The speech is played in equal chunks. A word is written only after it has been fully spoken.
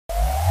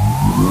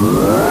Hey,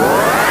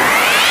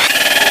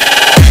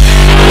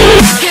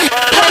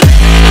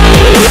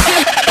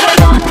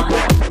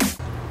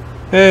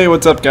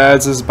 what's up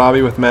guys? This is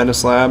Bobby with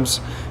Animadness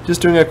Labs.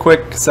 Just doing a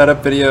quick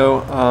setup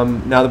video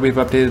now that we've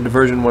updated to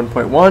version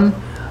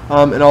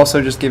 1.1 and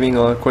also just giving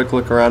a quick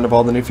look around of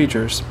all the new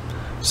features.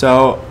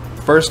 So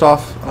first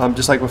off,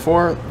 just like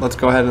before, let's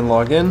go ahead and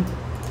log in.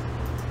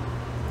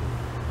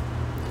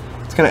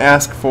 It's going to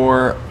ask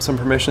for some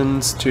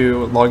permissions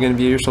to log in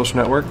via your social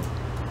network.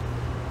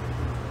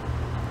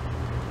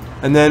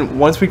 And then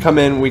once we come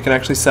in, we can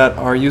actually set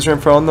our user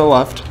info on the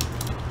left.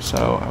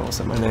 So I will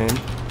set my name.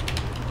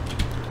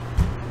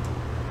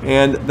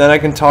 And then I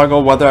can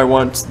toggle whether I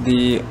want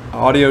the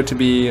audio to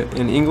be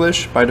in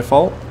English by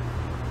default.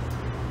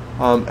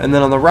 And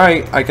then on the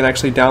right, I can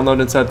actually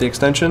download and set up the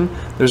extension.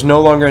 There's no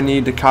longer a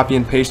need to copy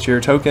and paste your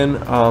token.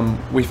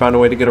 We found a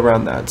way to get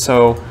around that.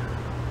 So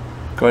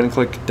go ahead and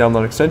click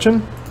Download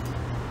Extension,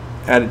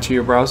 add it to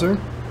your browser.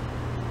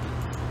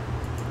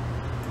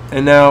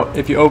 And now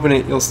if you open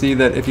it, you'll see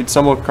that if you'd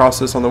stumble across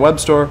this on the web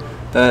store,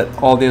 that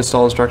all the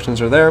install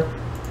instructions are there.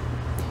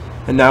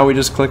 And now we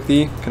just click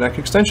the Connect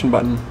Extension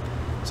button.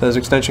 It says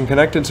extension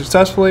connected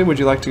successfully. Would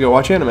you like to go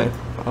watch anime?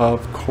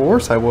 Of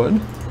course I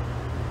would.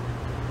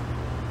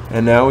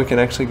 And now we can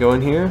actually go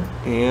in here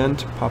and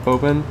pop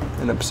open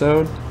an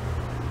episode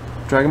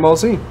of Dragon Ball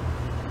Z.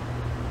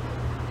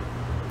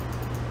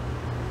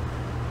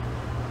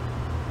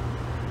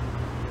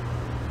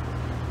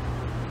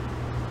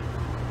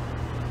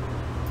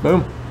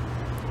 Boom.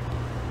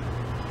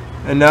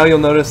 And now you'll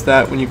notice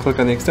that when you click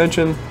on the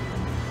extension,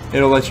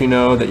 it'll let you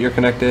know that you're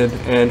connected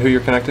and who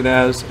you're connected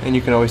as, and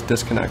you can always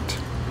disconnect.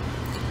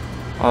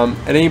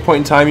 At any point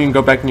in time, you can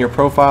go back in your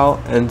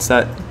profile and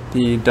set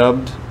the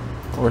dubbed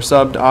or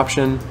subbed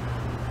option,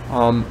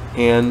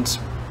 and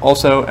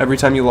also every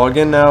time you log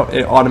in now,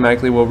 it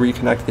automatically will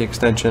reconnect the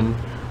extension,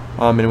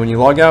 and when you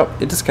log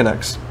out, it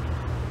disconnects.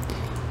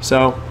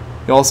 So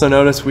you'll also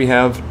notice we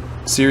have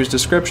series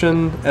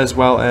description as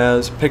well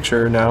as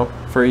picture now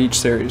for each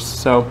series.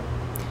 So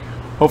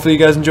hopefully you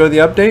guys enjoyed the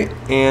update,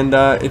 and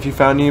if you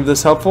found any of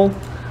this helpful,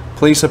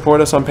 please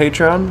support us on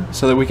Patreon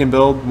so that we can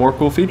build more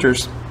cool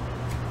features.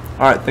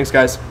 Alright, thanks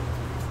guys.